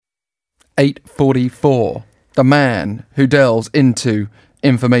8:44. The man who delves into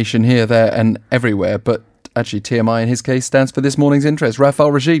information here, there and everywhere, but actually TMI in his case stands for this morning's interest.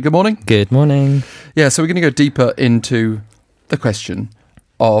 Raphael Rashid, good morning. Good morning. Yeah, so we're going to go deeper into the question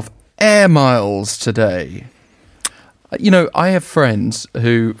of air miles today. You know, I have friends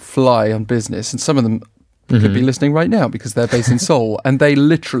who fly on business, and some of them could be listening right now because they're based in Seoul, and they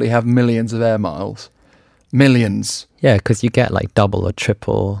literally have millions of air miles. Millions. Yeah, because you get like double or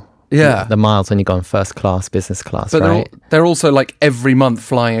triple Yeah. the miles when you go on first class, business class, But right? they're also like every month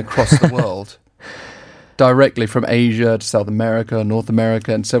flying across the world. Directly from Asia to South America, North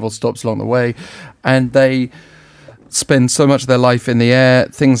America, and several stops along the way. And they spend so much of their life in the air.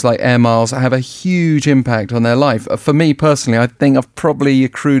 Things like air miles have a huge impact on their life. For me personally, I think I've probably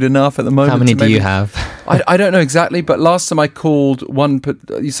accrued enough at the moment. How many do you have? I don't know exactly, but last time I called one...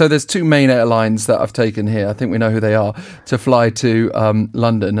 So there's two main airlines that I've taken here. I think we know who they are, to fly to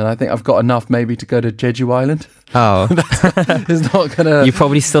London. And I think I've got enough maybe to go to Jeju Island. Oh. It's not going to... You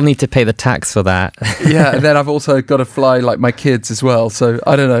probably still need to pay the tax for that. Yeah, and then I've also got to fly like my kids as well. So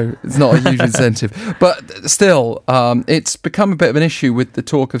I don't know. It's not a huge incentive. But still, it's become a bit of an issue with the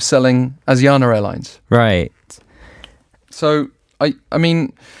talk of selling Asiana Airlines. Right. So, I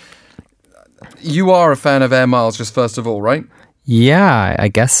mean, you are a fan of air miles, just first of all, right? Yeah, I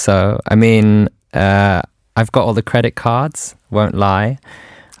guess so. I mean, I've got all the credit cards, won't lie.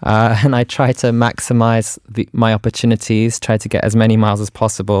 And I try to maximize my opportunities, try to get as many miles as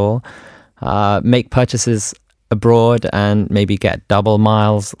possible, make purchases abroad and maybe get double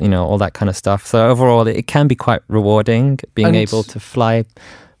miles, you know, all that kind of stuff. So overall, it can be quite rewarding being able to fly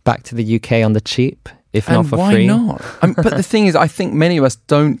back to the UK on the cheap, if not for free. And why not? But the thing is, I think many of us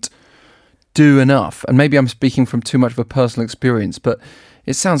don't do enough. And maybe I'm speaking from too much of a personal experience, but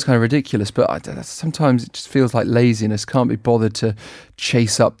it sounds kind of ridiculous, but sometimes it just feels like laziness. Can't be bothered to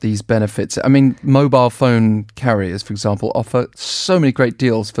chase up these benefits. I mean, mobile phone carriers, for example, offer so many great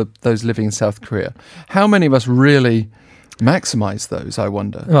deals for those living in South Korea. How many of us really maximize those, I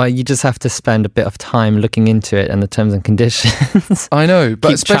wonder? Well, you just have to spend a bit of time looking into it and the terms and conditions. I know, but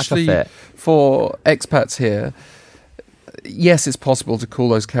Keep track of especially it. for expats here, yes, it's possible to call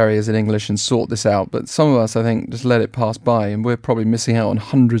those carriers in English and sort this out, but some of us, I think, just let it pass by, and we're probably missing out on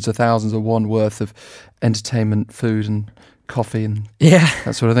hundreds of thousands of won worth of entertainment, food and coffee and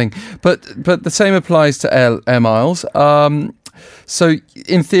that sort of thing. But the same applies to air miles. So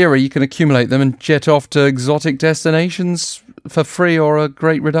in theory, you can accumulate them and jet off to exotic destinations for free or a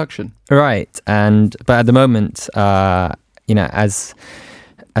great reduction. Right, but at the moment, you know, as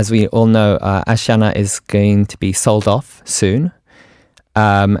we all know, Asiana is going to be sold off soon.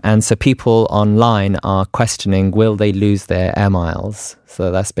 And so people online are questioning, will they lose their air miles? So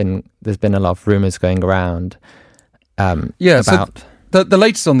there's been a lot of rumours going around about... So the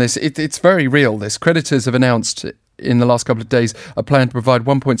latest on this, it's very real. This creditors have announced in the last couple of days a plan to provide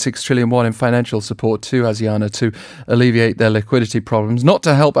 1.6 trillion won in financial support to Asiana to alleviate their liquidity problems, not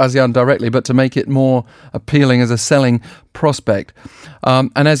to help Asiana directly, but to make it more appealing as a selling prospect.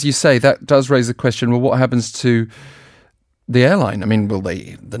 And as you say, that does raise the question, well, what happens to the airline? I mean, will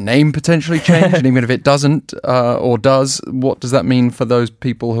the name potentially change? And even if it doesn't or does, what does that mean for those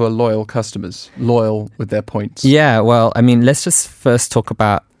people who are loyal customers, loyal with their points? Yeah, well, I mean, let's just first talk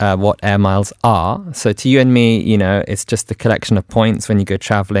about what air miles are. So to you and me, you know, it's just the collection of points when you go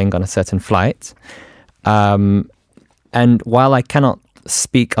traveling on a certain flight. And while I cannot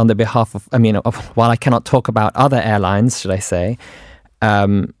speak on the behalf of, while I cannot talk about other airlines, should I say,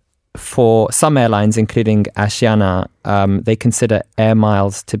 for some airlines, including Asiana, they consider air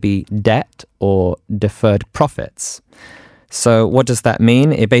miles to be debt or deferred profits. So what does that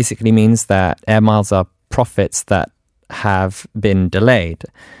mean? It basically means that air miles are profits that have been delayed.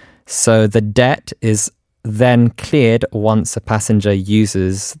 So the debt is then cleared once a passenger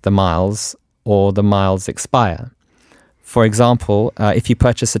uses the miles or the miles expire. For example, if you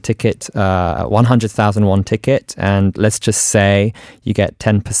purchase a ticket, 100,000 won ticket, and let's just say you get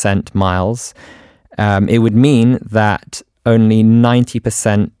 10% miles, it would mean that only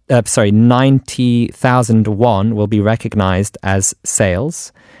 90,000 won will be recognized as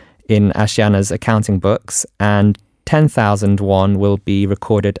sales in Asiana's accounting books, and 10,000 won will be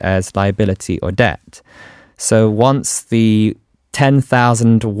recorded as liability or debt. So once the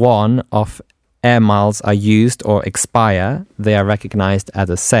 10,000 won of air miles are used or expire, they are recognized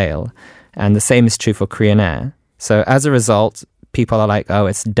as a sale. And the same is true for Korean Air. So as a result, people are like, oh,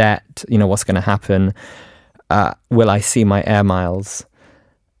 it's debt. You know, what's going to happen? Will I see my air miles?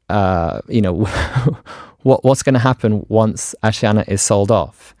 What's going to happen once Asiana is sold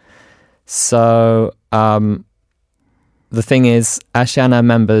off? So the thing is, Asiana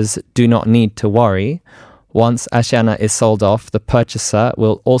members do not need to worry. Once Asiana is sold off, the purchaser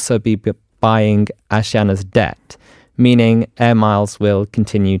will also be buying Asiana's debt, meaning air miles will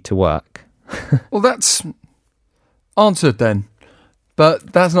continue to work. Well, that's answered then.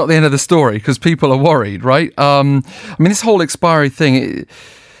 But that's not the end of the story, because people are worried, right? I mean, this whole expiry thing, it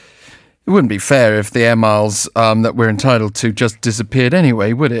wouldn't be fair if the air miles that we're entitled to just disappeared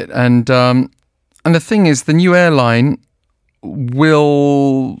anyway, would it? And the thing is, the new airline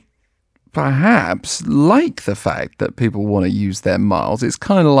will perhaps like the fact that people want to use their miles. It's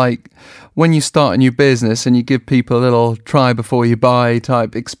kind of like when you start a new business and you give people a little try before you buy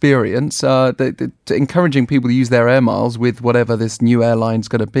type experience. Encouraging people to use their air miles with whatever this new airline's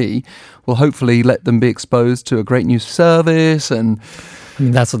going to be will hopefully let them be exposed to a great new service. And I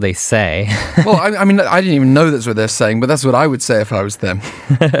mean, that's what they say. Well, I mean, I didn't even know that's what they're saying, but that's what I would say if I was them.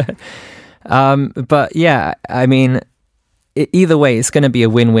 But yeah, I mean, either way, it's going to be a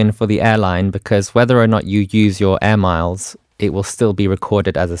win-win for the airline, because whether or not you use your air miles, it will still be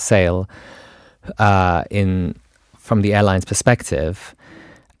recorded as a sale from the airline's perspective.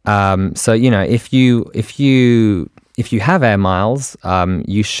 So, you know, if you have air miles,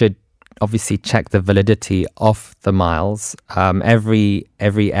 you should obviously check the validity of the miles. Every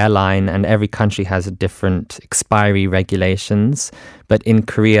airline and every country has different expiry regulations, but in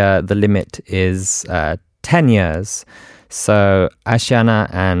Korea the limit is 10 years. So Asiana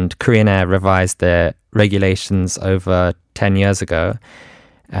and Korean Air revised their regulations over 10 years ago.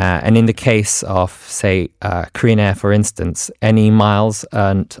 And in the case of, say, Korean Air, for instance, any miles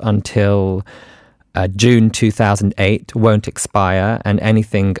earned until June 2008 won't expire, and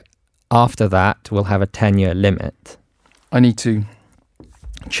anything after that will have a 10-year limit. I need to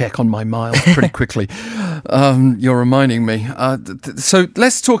check on my miles pretty quickly. You're reminding me. So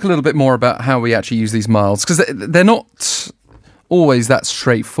let's talk a little bit more about how we actually use these miles, because they're not always that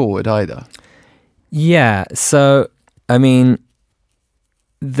straightforward either. Yeah, so, I mean,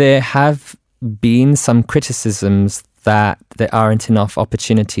 there have been some criticisms that there aren't enough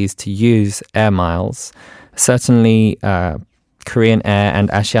opportunities to use air miles. Certainly, Korean Air and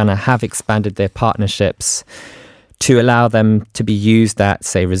Asiana have expanded their partnerships to allow them to be used at,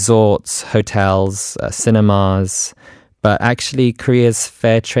 say, resorts, hotels, cinemas. But actually, Korea's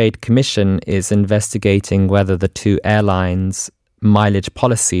Fair Trade Commission is investigating whether the two airlines' mileage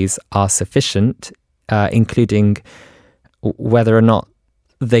policies are sufficient, including whether or not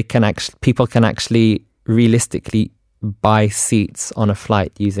people can actually realistically buy seats on a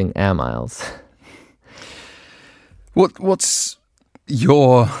flight using air miles. What's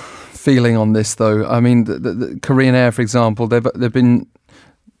your feeling on this, though? I mean, the Korean Air, for example, they've been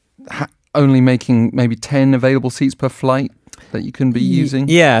only making maybe 10 available seats per flight that you can be using.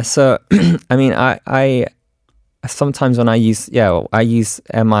 Yeah, so I mean, I sometimes when I use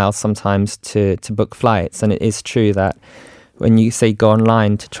air miles sometimes to book flights, and it is true that when you say go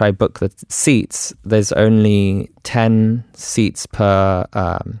online to try book the seats, there's only 10 seats per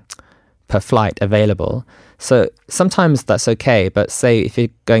flight available. So sometimes that's okay, but say if you're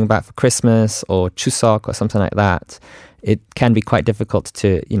going back for Christmas or Chuseok or something like that, it can be quite difficult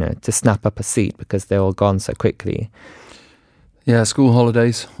to snap up a seat because they're all gone so quickly. Yeah, school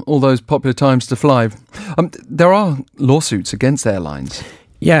holidays, all those popular times to fly. There are lawsuits against airlines.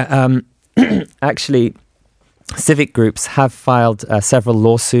 Yeah, actually, civic groups have filed several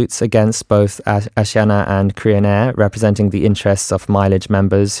lawsuits against both Asiana and Korean Air, representing the interests of mileage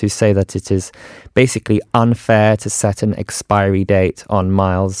members who say that it is basically unfair to set an expiry date on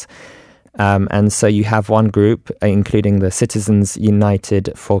miles. And so you have one group, including the Citizens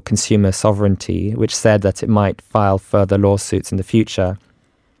United for Consumer Sovereignty, which said that it might file further lawsuits in the future.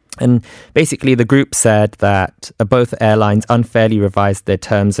 And basically, the group said that both airlines unfairly revised their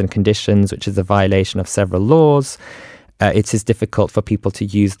terms and conditions, which is a violation of several laws. It is difficult for people to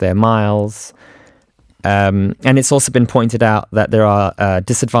use their miles. And it's also been pointed out that there are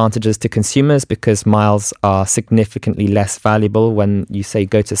disadvantages to consumers because miles are significantly less valuable. When you say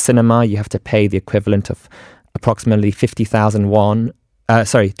go to cinema, you have to pay the equivalent of approximately 50,000 won.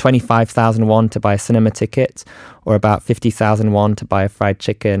 25,000 won to buy a cinema ticket, or about 50,000 won to buy a fried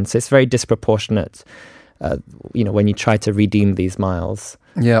chicken. So it's very disproportionate, when you try to redeem these miles.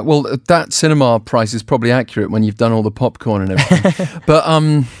 Yeah, well, that cinema price is probably accurate when you've done all the popcorn and everything. But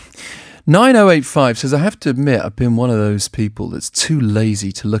 9085 says, I have to admit, I've been one of those people that's too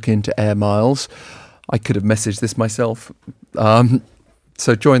lazy to look into air miles. I could have messaged this myself.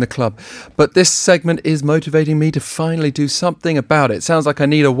 So join the club. But this segment is motivating me to finally do something about it. Sounds like I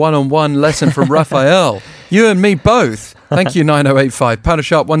need a one-on-one lesson from Raphael. You and me both. Thank you, 9085. Pounder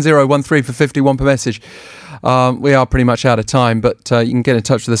sharp 1013 for 51 per message. We are pretty much out of time, but you can get in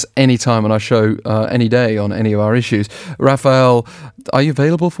touch with us anytime on our show, any day on any of our issues. Raphael, are you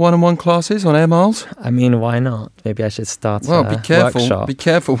available for one-on-one classes on air miles? I mean, why not? Maybe I should start a be careful. workshop. Be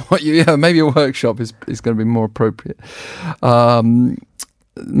careful what you. Yeah, maybe a workshop is going to be more appropriate.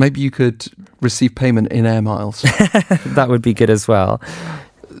 Maybe you could receive payment in air miles. That would be good as well.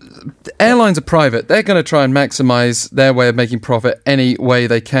 Airlines are private. They're going to try and maximise their way of making profit any way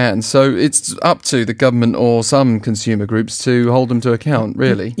they can. So it's up to the government or some consumer groups to hold them to account,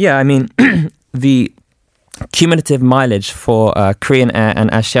 really. Yeah, I mean, the cumulative mileage for Korean Air and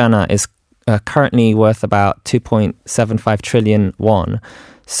Asiana is currently worth about 2.75 trillion won.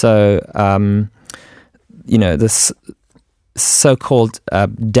 So, this so-called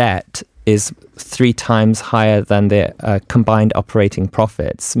debt is 3 times higher than their combined operating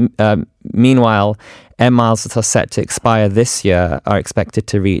profits. Meanwhile, air miles that are set to expire this year are expected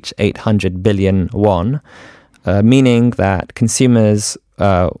to reach 800 billion won, meaning that consumers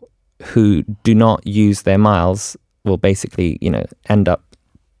who do not use their miles will basically, end up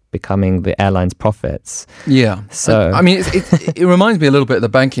becoming the airline's profits. Yeah. So, I mean, it reminds me a little bit of the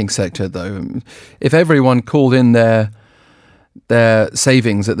banking sector, though. If everyone called in their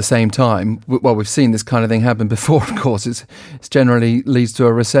savings at the same time, well, we've seen this kind of thing happen before, of course. It's generally leads to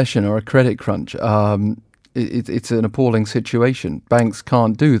a recession or a credit crunch. It's an appalling situation. Banks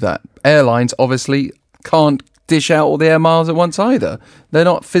can't do that. Airlines obviously can't dish out all the air miles at once either. They're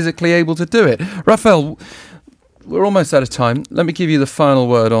not physically able to do it. Raphael, we're almost out of time. Let me give you the final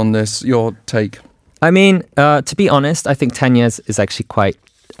word on this, your take. I mean, to be honest, I think 10 years is actually quite...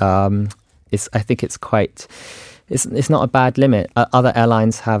 It's not a bad limit. Other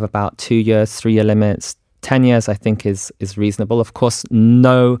airlines have about 2 years, 3-year limits. 10 years, I think, is reasonable. Of course,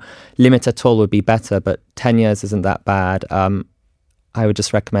 no limit at all would be better, but 10 years isn't that bad. I would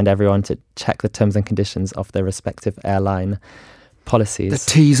just recommend everyone to check the terms and conditions of their respective airline policies.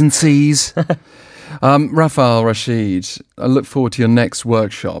 The T's and C's. Raphael Rashid, I look forward to your next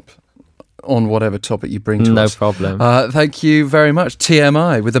workshop on whatever topic you bring to us. No problem. Thank you very much.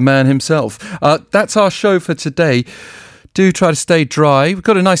 TMI with the man himself. That's our show for today. Do try to stay dry. We've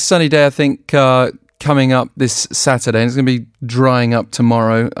got a nice sunny day, I think, coming up this Saturday. And it's going to be drying up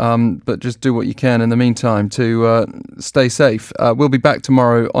tomorrow. But just do what you can in the meantime to stay safe. We'll be back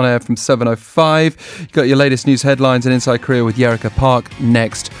tomorrow on air from 7:05. You've got your latest news headlines and Inside Korea with Yerika Park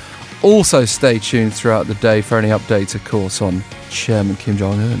next. Also stay tuned throughout the day for any updates, of course, on Chairman Kim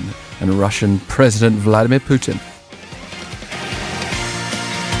Jong-un and Russian President Vladimir Putin.